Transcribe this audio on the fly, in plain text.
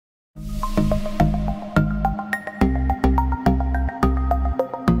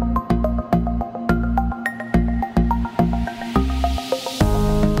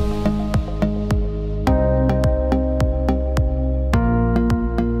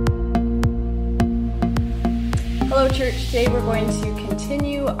Church, today we're going to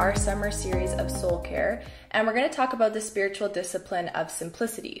continue our summer series of soul care, and we're going to talk about the spiritual discipline of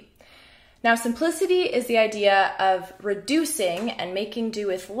simplicity. Now, simplicity is the idea of reducing and making do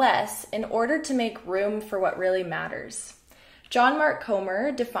with less in order to make room for what really matters. John Mark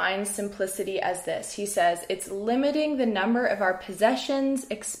Comer defines simplicity as this. He says, it's limiting the number of our possessions,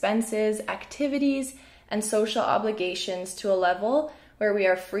 expenses, activities, and social obligations to a level where we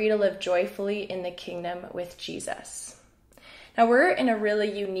are free to live joyfully in the kingdom with Jesus. Now, we're in a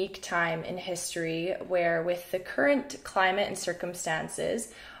really unique time in history where, with the current climate and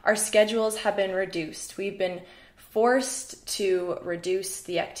circumstances, our schedules have been reduced. We've been forced to reduce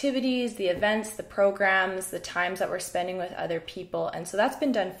the activities, the events, the programs, the times that we're spending with other people, and so that's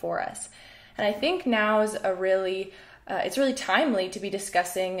been done for us. And I think now is it's really timely to be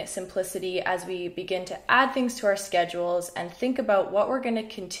discussing simplicity as we begin to add things to our schedules and think about what we're going to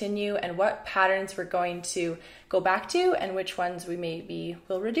continue and what patterns we're going to go back to and which ones we maybe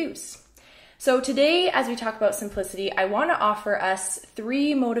will reduce. So today, as we talk about simplicity, I want to offer us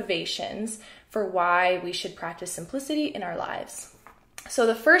 3 motivations for why we should practice simplicity in our lives. So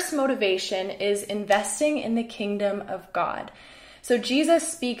the first motivation is investing in the kingdom of God. So Jesus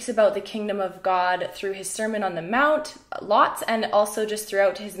speaks about the kingdom of God through his Sermon on the Mount, lots, and also just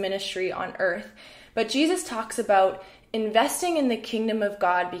throughout his ministry on earth. But Jesus talks about investing in the kingdom of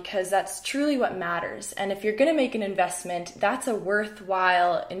God because that's truly what matters. And if you're going to make an investment, that's a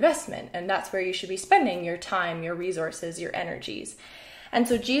worthwhile investment. And that's where you should be spending your time, your resources, your energies. And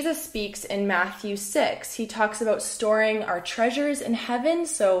so Jesus speaks in Matthew 6. He talks about storing our treasures in heaven.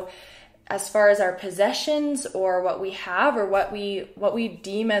 So as far as our possessions or what we have or what we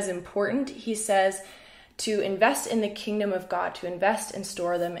deem as important, he says to invest in the kingdom of God, to invest and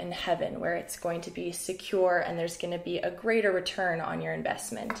store them in heaven where it's going to be secure and there's going to be a greater return on your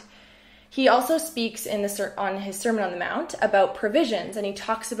investment. He also speaks on his Sermon on the Mount about provisions, and he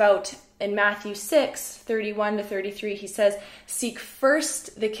talks about in Matthew 6:31-33, he says, seek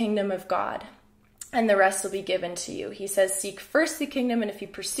first the kingdom of God, and the rest will be given to you. He says, seek first the kingdom, and if you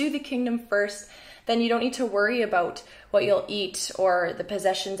pursue the kingdom first, then you don't need to worry about what you'll eat or the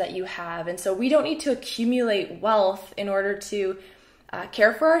possessions that you have. And so we don't need to accumulate wealth in order to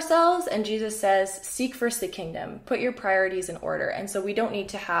care for ourselves. And Jesus says, seek first the kingdom, put your priorities in order. And so we don't need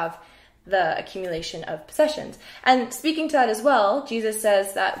to have the accumulation of possessions. And speaking to that as well, Jesus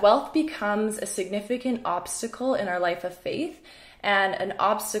says that wealth becomes a significant obstacle in our life of faith, and an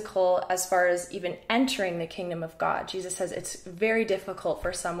obstacle as far as even entering the kingdom of God. Jesus says it's very difficult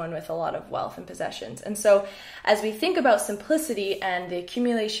for someone with a lot of wealth and possessions. And so as we think about simplicity and the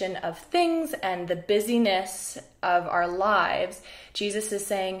accumulation of things and the busyness of our lives, Jesus is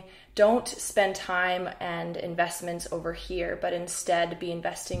saying, don't spend time and investments over here, but instead be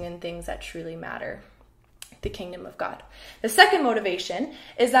investing in things that truly matter. The kingdom of God. The second motivation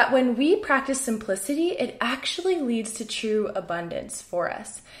is that when we practice simplicity, it actually leads to true abundance for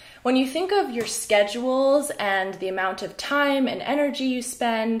us. When you think of your schedules and the amount of time and energy you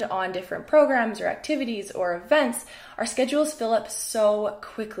spend on different programs or activities or events, our schedules fill up so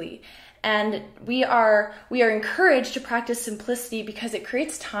quickly. And we are encouraged to practice simplicity because it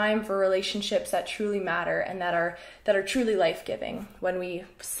creates time for relationships that truly matter and that are truly life-giving when we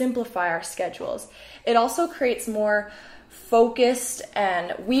simplify our schedules. It also creates more focused,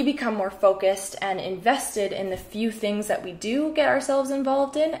 and we become more focused and invested in the few things that we do get ourselves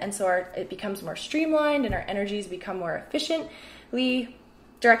involved in. And so it becomes more streamlined and our energies become more efficiently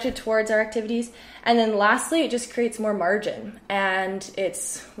directed towards our activities. And then lastly, it just creates more margin, and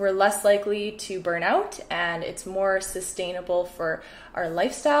we're less likely to burn out, and it's more sustainable for our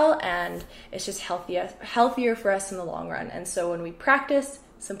lifestyle, and it's just healthier for us in the long run. And so when we practice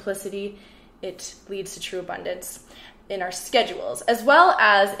simplicity, it leads to true abundance in our schedules, as well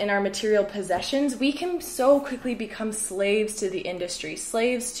as in our material possessions. We can so quickly become slaves to the industry,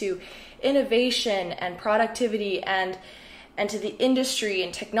 slaves to innovation and productivity and to the industry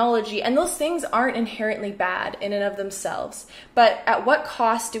and technology, and those things aren't inherently bad in and of themselves. But at what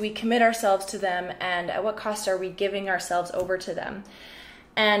cost do we commit ourselves to them, and at what cost are we giving ourselves over to them?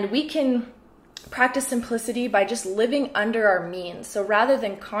 And we can practice simplicity by just living under our means. So rather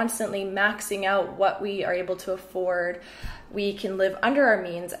than constantly maxing out what we are able to afford, we can live under our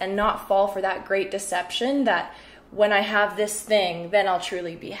means and not fall for that great deception that when I have this thing, then I'll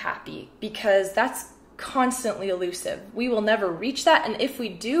truly be happy, because that's constantly elusive. We will never reach that, and if we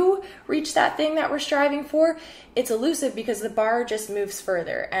do reach that thing that we're striving for, it's elusive because the bar just moves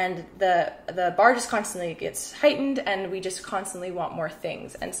further, and the bar just constantly gets heightened, and we just constantly want more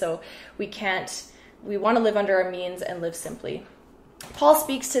things. And so we want to live under our means and live simply. Paul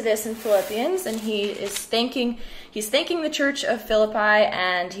speaks to this in Philippians, and he's thanking the church of Philippi,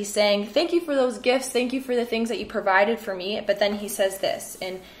 and he's saying, thank you for those gifts, thank you for the things that you provided for me. But then he says this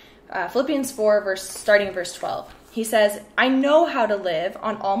in Philippians 4, starting in verse 12. He says, I know how to live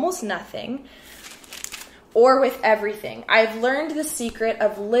on almost nothing or with everything. I've learned the secret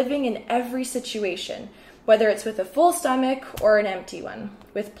of living in every situation, whether it's with a full stomach or an empty one,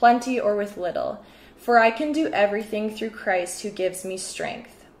 with plenty or with little. For I can do everything through Christ who gives me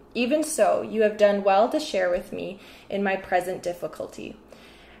strength. Even so, you have done well to share with me in my present difficulty.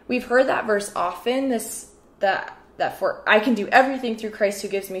 We've heard that verse often, that for I can do everything through Christ who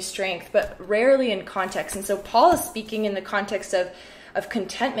gives me strength, but rarely in context. And so Paul is speaking in the context of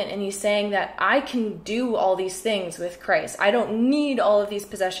contentment, and he's saying that I can do all these things with Christ. I don't need all of these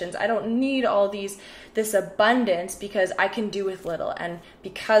possessions. I don't need all this abundance, because I can do with little. And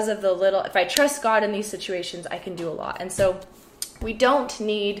because of the little, if I trust God in these situations, I can do a lot. And so we don't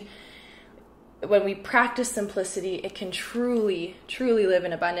need, when we practice simplicity, it can truly, truly live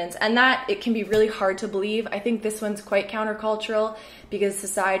in abundance. And that it can be really hard to believe. I think this one's quite countercultural, because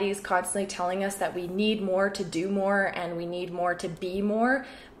society is constantly telling us that we need more to do more and we need more to be more.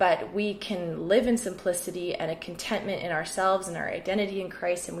 But we can live in simplicity and a contentment in ourselves and our identity in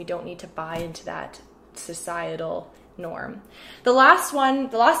Christ, and we don't need to buy into that societal norm. The last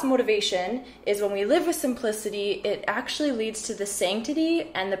motivation is when we live with simplicity, it actually leads to the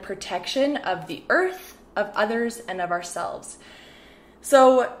sanctity and the protection of the earth, of others, and of ourselves.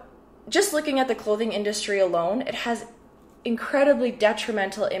 So just looking at the clothing industry alone, it has incredibly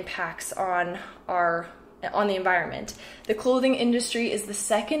detrimental impacts on the environment. The clothing industry is the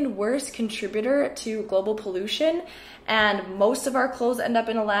second worst contributor to global pollution, and most of our clothes end up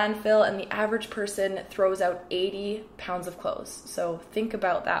in a landfill, and the average person throws out 80 pounds of clothes. So think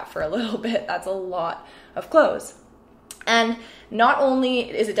about that for a little bit. That's a lot of clothes. And not only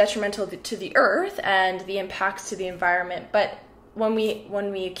is it detrimental to the earth and the impacts to the environment, but when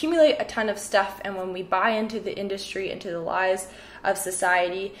we accumulate a ton of stuff and when we buy into the industry, into the lies of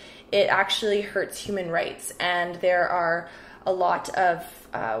society, it actually hurts human rights. And there are a lot of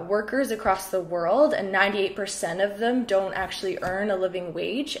workers across the world, and 98% of them don't actually earn a living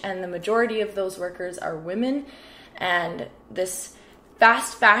wage, and the majority of those workers are women. And this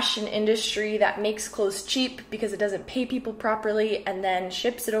fast fashion industry that makes clothes cheap because it doesn't pay people properly and then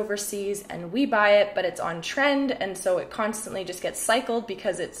ships it overseas, and we buy it, but it's on trend, and so it constantly just gets cycled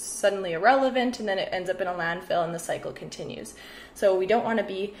because it's suddenly irrelevant, and then it ends up in a landfill and the cycle continues. So we don't want to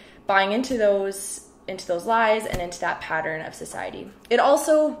be buying into those lies and into that pattern of society. It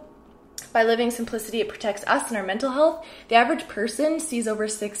also, by living simplicity, it protects us and our mental health. The average person sees over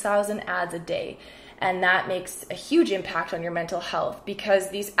 6,000 ads a day. And that makes a huge impact on your mental health, because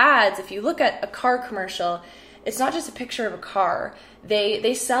these ads, if you look at a car commercial, it's not just a picture of a car.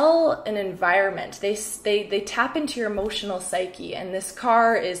 They sell an environment. They tap into your emotional psyche, and this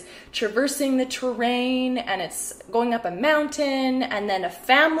car is traversing the terrain, and it's going up a mountain, and then a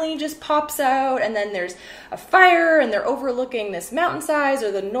family just pops out, and then there's a fire, and they're overlooking this mountainside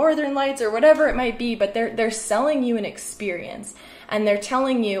or the northern lights or whatever it might be, but they're selling you an experience. And they're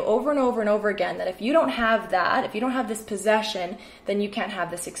telling you over and over and over again that if you don't have that, if you don't have this possession, then you can't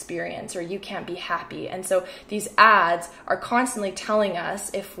have this experience, or you can't be happy. And so these ads are constantly telling us,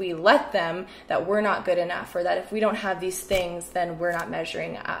 if we let them, that we're not good enough, or that if we don't have these things, then we're not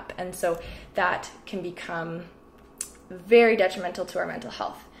measuring up. And so that can become very detrimental to our mental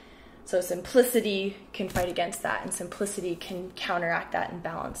health. So simplicity can fight against that, and simplicity can counteract that and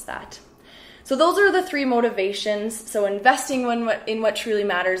balance that. So those are the three motivations. So investing in what truly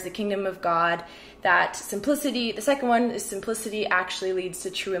matters, the kingdom of God, that simplicity. The second one is simplicity actually leads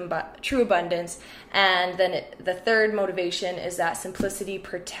to true abundance. And then the third motivation is that simplicity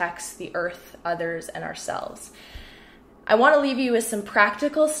protects the earth, others, and ourselves. I want to leave you with some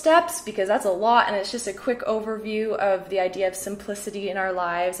practical steps, because that's a lot, and it's just a quick overview of the idea of simplicity in our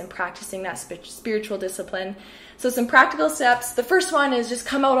lives and practicing that spiritual discipline. So some practical steps. The first one is just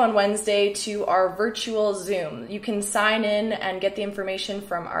come out on Wednesday to our virtual Zoom. You can sign in and get the information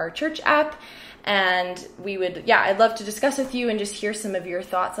from our church app, and I'd love to discuss with you and just hear some of your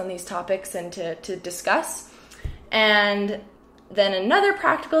thoughts on these topics and to discuss. And then another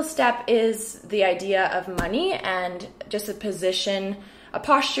practical step is the idea of money, and just a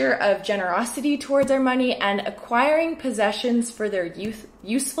posture of generosity towards our money, and acquiring possessions for their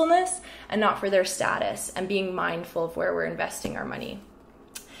usefulness and not for their status, and being mindful of where we're investing our money.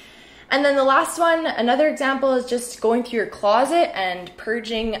 And then the last one, another example, is just going through your closet and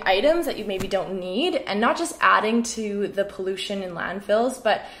purging items that you maybe don't need, and not just adding to the pollution in landfills,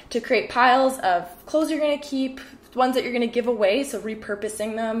 but to create piles of clothes you're going to keep, ones that you're going to give away, so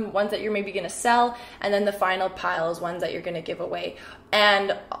repurposing them, ones that you're maybe going to sell, and then the final pile is ones that you're going to give away.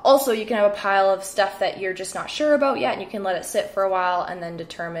 And also you can have a pile of stuff that you're just not sure about yet, and you can let it sit for a while and then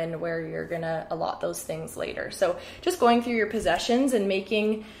determine where you're going to allot those things later. So just going through your possessions and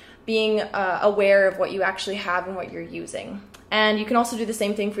being aware of what you actually have and what you're using. And you can also do the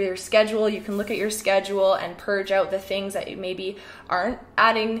same thing for your schedule. You can look at your schedule and purge out the things that you maybe aren't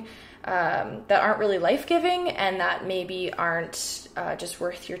adding, that aren't really life-giving, and that maybe aren't just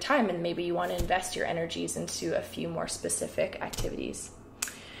worth your time, and maybe you want to invest your energies into a few more specific activities.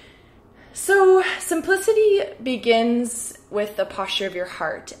 So simplicity begins with the posture of your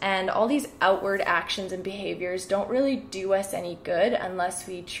heart, and all these outward actions and behaviors don't really do us any good unless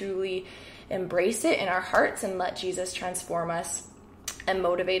we truly embrace it in our hearts and let Jesus transform us and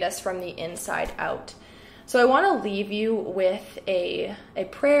motivate us from the inside out. So I want to leave you with a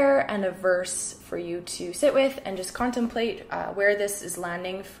prayer and a verse for you to sit with and just contemplate where this is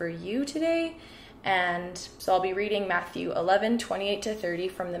landing for you today. And so I'll be reading Matthew 11:28-30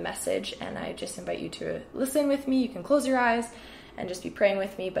 from the Message, and I just invite you to listen with me. You can close your eyes and just be praying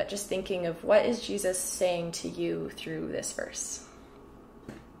with me, but just thinking of what is Jesus saying to you through this verse.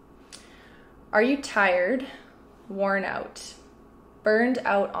 Are you tired, worn out, burned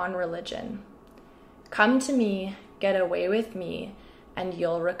out on religion? Come to me, get away with me, and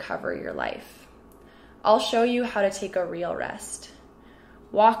you'll recover your life. I'll show you how to take a real rest.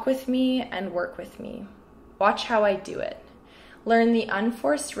 Walk with me and work with me. Watch how I do it. Learn the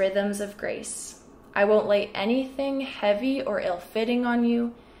unforced rhythms of grace. I won't lay anything heavy or ill-fitting on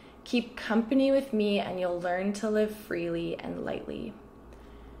you. Keep company with me and you'll learn to live freely and lightly.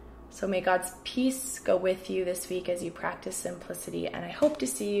 So may God's peace go with you this week as you practice simplicity, and I hope to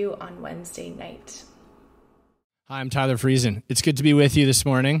see you on Wednesday night. Hi, I'm Tyler Friesen. It's good to be with you this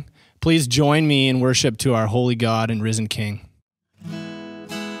morning. Please join me in worship to our holy God and risen King.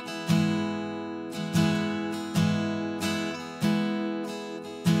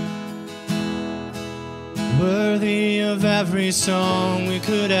 Worthy of every song we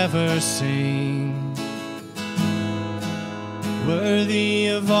could ever sing, worthy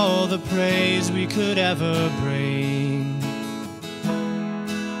of all the praise we could ever bring,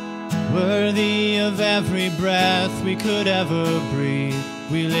 worthy of every breath we could ever breathe.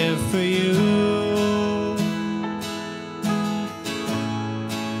 We live for you.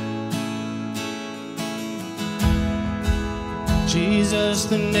 Jesus,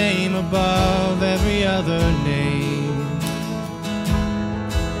 the name above every other name.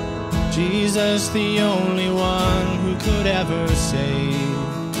 Jesus, the only one who could ever save.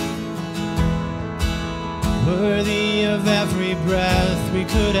 Worthy of every breath we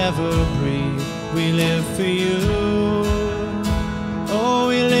could ever breathe. We live for you. Oh,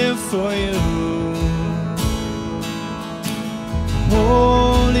 we live for you.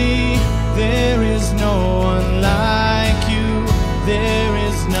 Holy, there is no one like you. There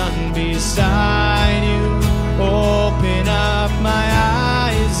is none beside you. Open up my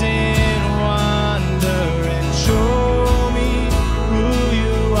eyes in wonder and show me who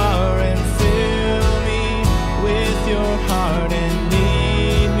you are, and fill me with your heart and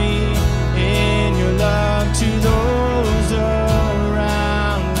lead me in your love to those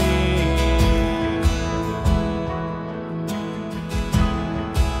around me.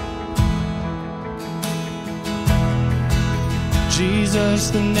 Jesus,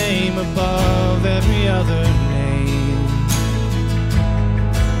 the name above every other name.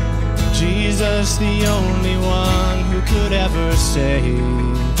 Jesus, the only one who could ever save.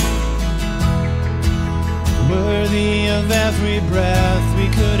 Worthy of every breath we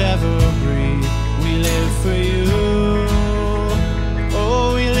could ever breathe. We live for you.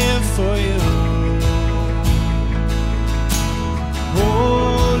 Oh, we live for you.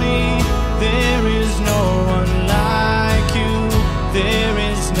 Holy, there is no one like you. There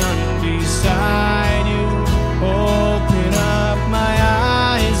is none beside you. Open up my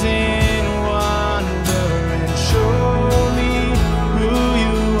eyes in wonder and show me who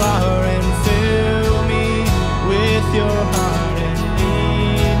you are, and fill me with your heart and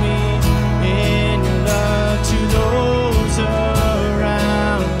lead me in your love to those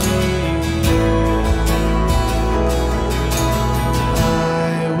around me.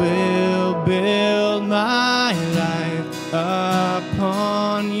 I will build my life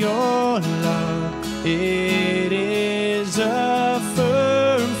upon your love. It is a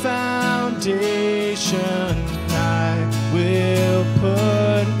firm foundation. I will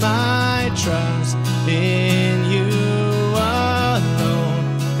put my trust in